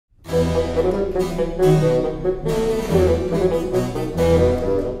Hi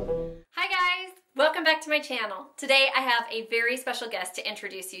guys! Welcome back to my channel. Today I have a very special guest to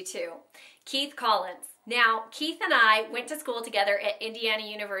introduce you to, Keith Collins. Now, Keith and I went to school together at Indiana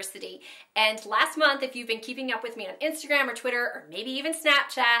University, and last month, if you've been keeping up with me on Instagram or Twitter or maybe even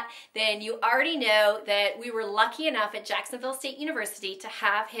Snapchat, then you already know that we were lucky enough at Jacksonville State University to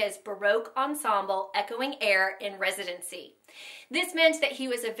have his Baroque Ensemble Echoing Air in residency. This meant that he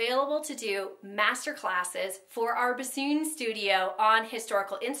was available to do master classes for our bassoon studio on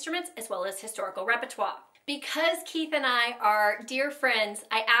historical instruments as well as historical repertoire. Because Keith and I are dear friends,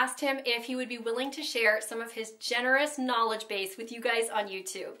 I asked him if he would be willing to share some of his generous knowledge base with you guys on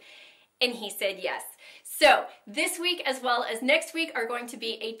YouTube. And he said yes. So this week as well as next week are going to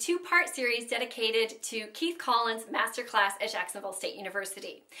be a two-part series dedicated to Keith Collins' masterclass at Jacksonville State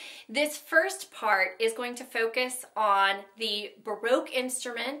University. This first part is going to focus on the Baroque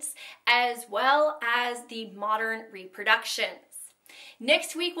instruments as well as the modern reproductions.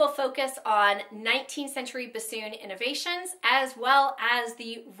 Next week, we'll focus on 19th century bassoon innovations as well as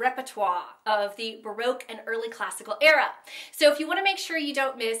the repertoire of the Baroque and early classical era. So if you want to make sure you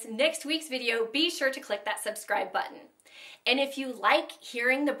don't miss next week's video, be sure to click that subscribe button. And if you like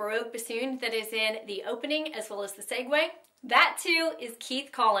hearing the Baroque bassoon that is in the opening as well as the segue, that too is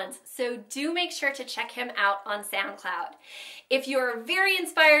Keith Collins, so do make sure to check him out on SoundCloud. If you're very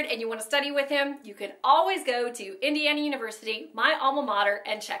inspired and you want to study with him, you can always go to Indiana University, my alma mater,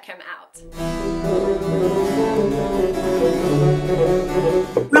 and check him out.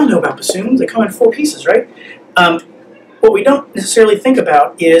 We all know about bassoons. They come in 4 pieces, right? What we don't necessarily think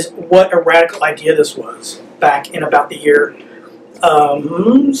about is what a radical idea this was back in about the year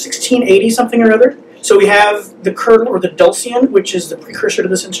 1680 something or other. So we have the curdle or the dulcian, which is the precursor to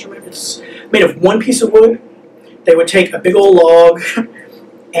this instrument. It's made of 1 piece of wood. They would take a big old log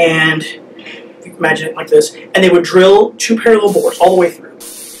and, if you imagine it like this, and they would drill 2 parallel bores all the way through,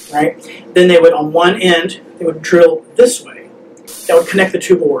 right? Then they would, on one end, they would drill this way. That would connect the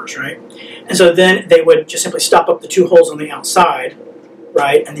 2 bores, right? And so then they would just simply stop up the 2 holes on the outside,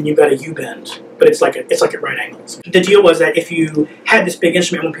 right? And then you've got a U-bend, but it's like at right angles. The deal was that if you had this big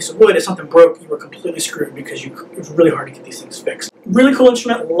instrument on 1 piece of wood, if something broke, you were completely screwed because it was really hard to get these things fixed. Really cool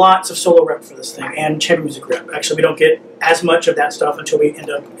instrument, lots of solo rep for this thing, and chamber music rep. Actually, we don't get as much of that stuff until we end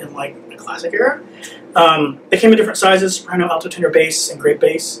up in like the classic era. They came in different sizes: soprano, alto, tenor, bass, and great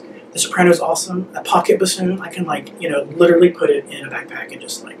bass. The soprano is awesome. A pocket bassoon, I can literally put it in a backpack and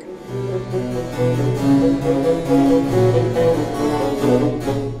just like.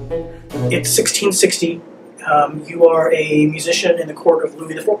 It's 1660. You are a musician in the court of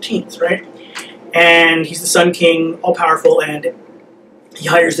Louis XIV, right? And he's the Sun King, all-powerful, and he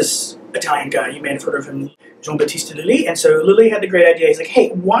hires this Italian guy. You may have heard of him, Jean-Baptiste Lully. And so Lully had the great idea. He's like, hey,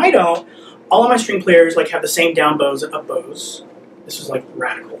 why don't all of my string players have the same down bows and up bows? This was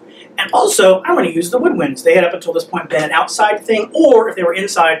radical. And also, I want to use the woodwinds. They had up until this point been an outside thing, or if they were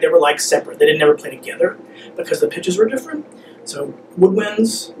inside, they were separate. They didn't never play together because the pitches were different. So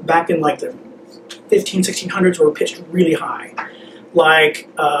woodwinds back in the 1600s were pitched really high.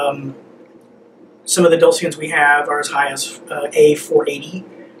 Some of the dulcians we have are as high as A480.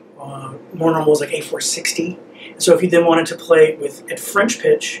 More normal is A460. So if you then wanted to play at French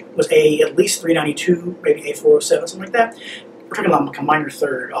pitch, was at least 392, maybe A407, something like that. We're talking about a minor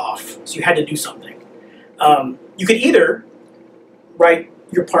third off. So you had to do something. You could either write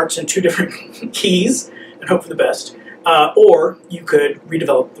your parts in 2 different keys and hope for the best, or you could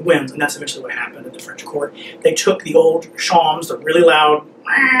redevelop the winds, and that's eventually what happened at the French court. They took the old shawms, the really loud,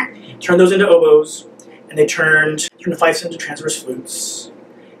 turned those into oboes, and they turned the fifes into transverse flutes,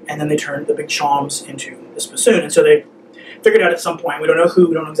 and then they turned the big shawms into this bassoon. And so they figured out at some point, we don't know who,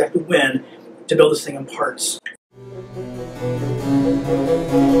 we don't know exactly when, to build this thing in parts.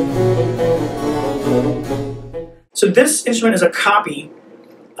 So this instrument is a copy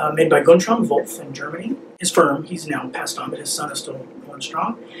made by Guntram Wolf in Germany. His firm, he's now passed on, but his son is still going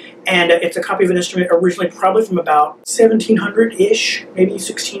strong. And it's a copy of an instrument originally probably from about 1700-ish, maybe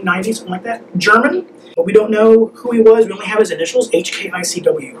 1690, something like that. German, but we don't know who he was. We only have his initials,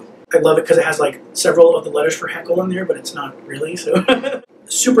 HKICW. I love it because it has several of the letters for Heckle in there, but it's not really, so.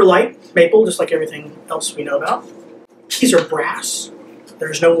 Super light maple, just like everything else we know about. Keys are brass.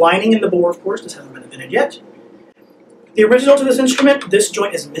 There's no lining in the bore, of course. This hasn't been invented yet. The original to this instrument, this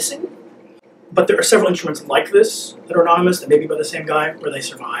joint is missing, but there are several instruments like this that are anonymous, that may be by the same guy, where they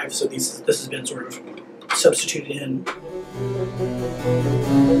survive, so this has been sort of substituted in.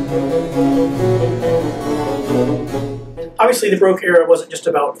 Obviously, the Baroque era wasn't just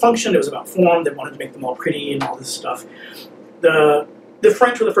about function, it was about form. They wanted to make them all pretty and all this stuff. The The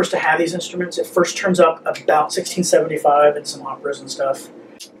French were the first to have these instruments. It first turns up about 1675 in some operas and stuff.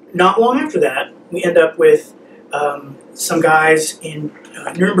 Not long after that, we end up with some guys in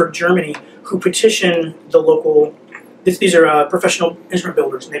Nuremberg, Germany, who petition the local. These are professional instrument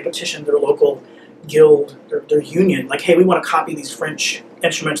builders, and they petition their local guild, their union, like, hey, we want to copy these French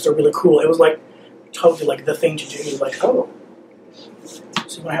instruments. They're really cool. It was like totally like the thing to do. Like, oh,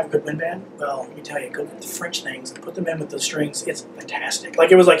 so you want to have a good wind band? Well, let me tell you, go get the French things and put them in with the strings. It's fantastic.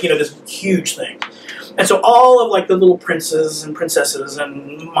 Like, it was like, you know, this huge thing. And so all of like the little princes and princesses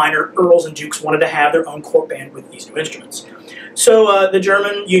and minor earls and dukes wanted to have their own court band with these new instruments. So the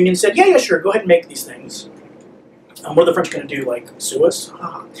German union said, yeah, sure, go ahead and make these things. What are the French going to do? Like, sue us?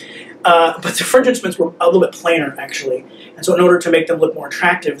 But the French instruments were a little bit plainer, actually. And so in order to make them look more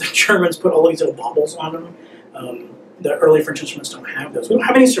attractive, the Germans put all these little baubles on them. The early French instruments don't have those. We don't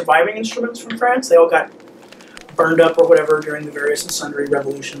have any surviving instruments from France. They all got burned up or whatever during the various and sundry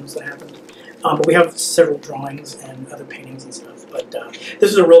revolutions that happened. But we have several drawings and other paintings and stuff. But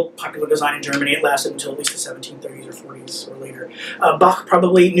this is a real popular design in Germany. It lasted until at least the 1730s or 40s or later. Bach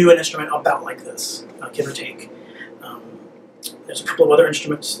probably knew an instrument about like this, give or take. There's a couple of other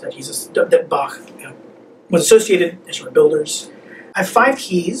instruments that Bach was associated instrument builders. I have 5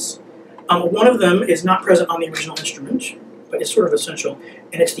 keys. One of them is not present on the original instrument, but it's sort of essential,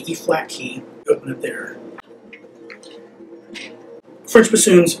 and it's the E-flat key. Open it there. French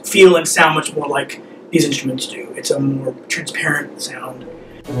bassoons feel and sound much more like these instruments do. It's a more transparent sound.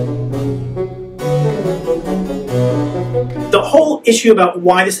 The whole issue about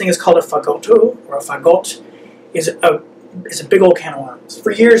why this thing is called a fagotto, or a fagot, is a big old can of worms.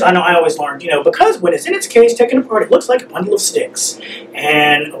 For years, I always learned, because when it's in its case, taken apart, it looks like a bundle of sticks.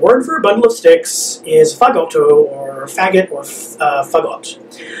 And a word for a bundle of sticks is fagotto, or faggot, or fagot.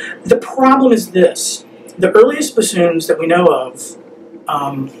 The problem is this. The earliest bassoons that we know of,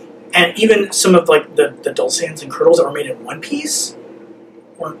 and even some of like the dulcians and curdles that were made in one piece,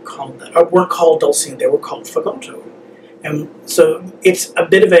 weren't called dulcian, they were called fagotto. And so it's a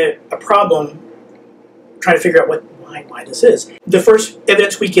bit of a problem trying to figure out why this is. The first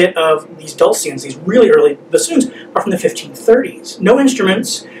evidence we get of these dulcians, these really early bassoons, are from the 1530s. No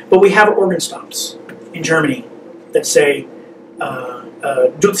instruments, but we have organ stops in Germany that say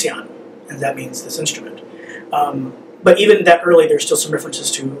Dulcian, and that means this instrument. But even that early, there's still some references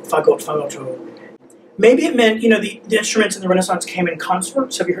to fagot, fagotto. Maybe it meant, the instruments in the Renaissance came in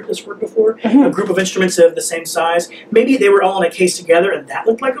consorts. Have you heard this word before? Mm-hmm. A group of instruments of the same size. Maybe they were all in a case together, and that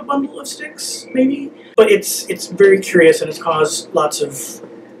looked like a bundle of sticks, maybe. But it's very curious, and it's caused lots of,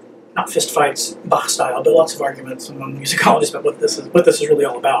 not fistfights, Bach style, but lots of arguments among musicologists about what this is really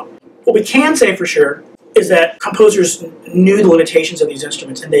all about. What we can say for sure is that composers knew the limitations of these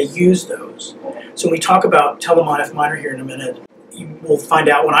instruments, and they used those. So when we talk about Telemann F minor here in a minute, you will find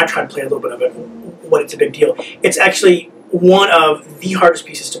out when I try to play a little bit of it, what it's a big deal. It's actually one of the hardest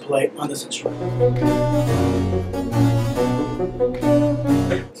pieces to play on this instrument.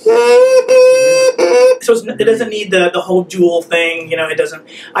 So it doesn't need the whole dual thing, it doesn't.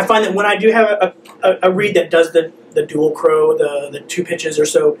 I find that when I do have a reed that does the dual crow, the 2 pitches or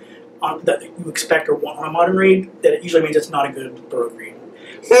so that you expect or want on a modern reed, that it usually means it's not a good Baroque reed.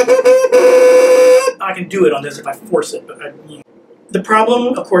 I can do it on this if I force it, but the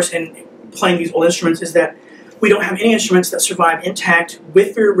problem, of course, in playing these old instruments is that we don't have any instruments that survive intact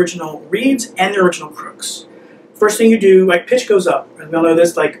with their original reeds and their original crooks. First thing you do, like, pitch goes up. And we all know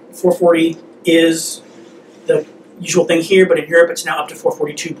this, like 440 is the usual thing here, but in Europe it's now up to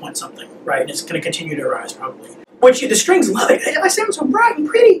 442 point something, right? And it's going to continue to rise probably. Which the strings love it. I sound so bright and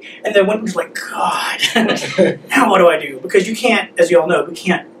pretty. And then one is like, God, now what do I do? Because you can't, as you all know, we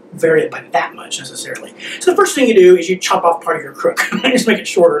can't vary it by that much necessarily. So the first thing you do is you chop off part of your crook and just make it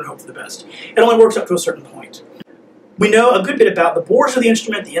shorter and hope for the best. It only works up to a certain point. We know a good bit about the bores of the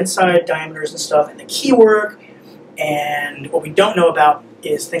instrument, the inside diameters and stuff, and the key work. And what we don't know about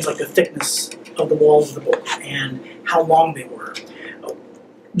is things like the thickness of the walls of the bore and how long they were.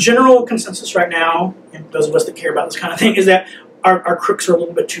 General consensus right now, and those of us that care about this kind of thing, is that our crooks are a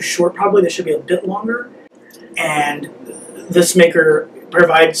little bit too short probably. They should be a bit longer. And this maker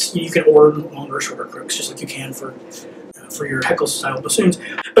provides, you can order longer or shorter crooks, just like you can for your Heckle style bassoons.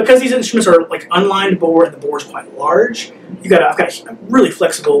 Because these instruments are like unlined bore and the bore is quite large, I've got a really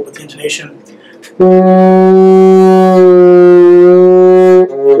flexible with the intonation.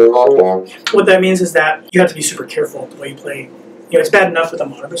 What that means is that you have to be super careful the way you play. It's bad enough with a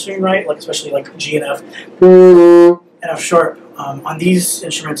modern bassoon, right? Like especially like G and F and F sharp. On these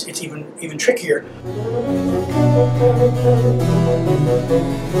instruments, it's even trickier.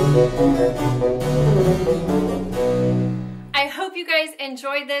 I hope hope you guys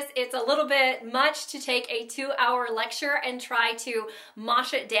enjoyed this. It's a little bit much to take a 2-hour lecture and try to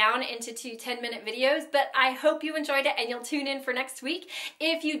mosh it down into 2 10-minute videos, but I hope you enjoyed it and you'll tune in for next week.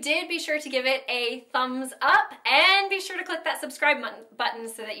 If you did, be sure to give it a thumbs up and be sure to click that subscribe button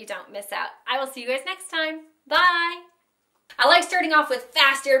so that you don't miss out. I will see you guys next time. Bye! I like starting off with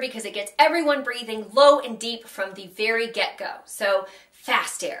fast air because it gets everyone breathing low and deep from the very get-go. So,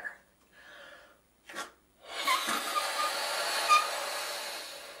 fast air.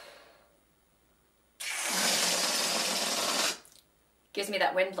 Gives me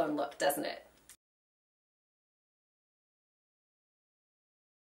that windblown look, doesn't it?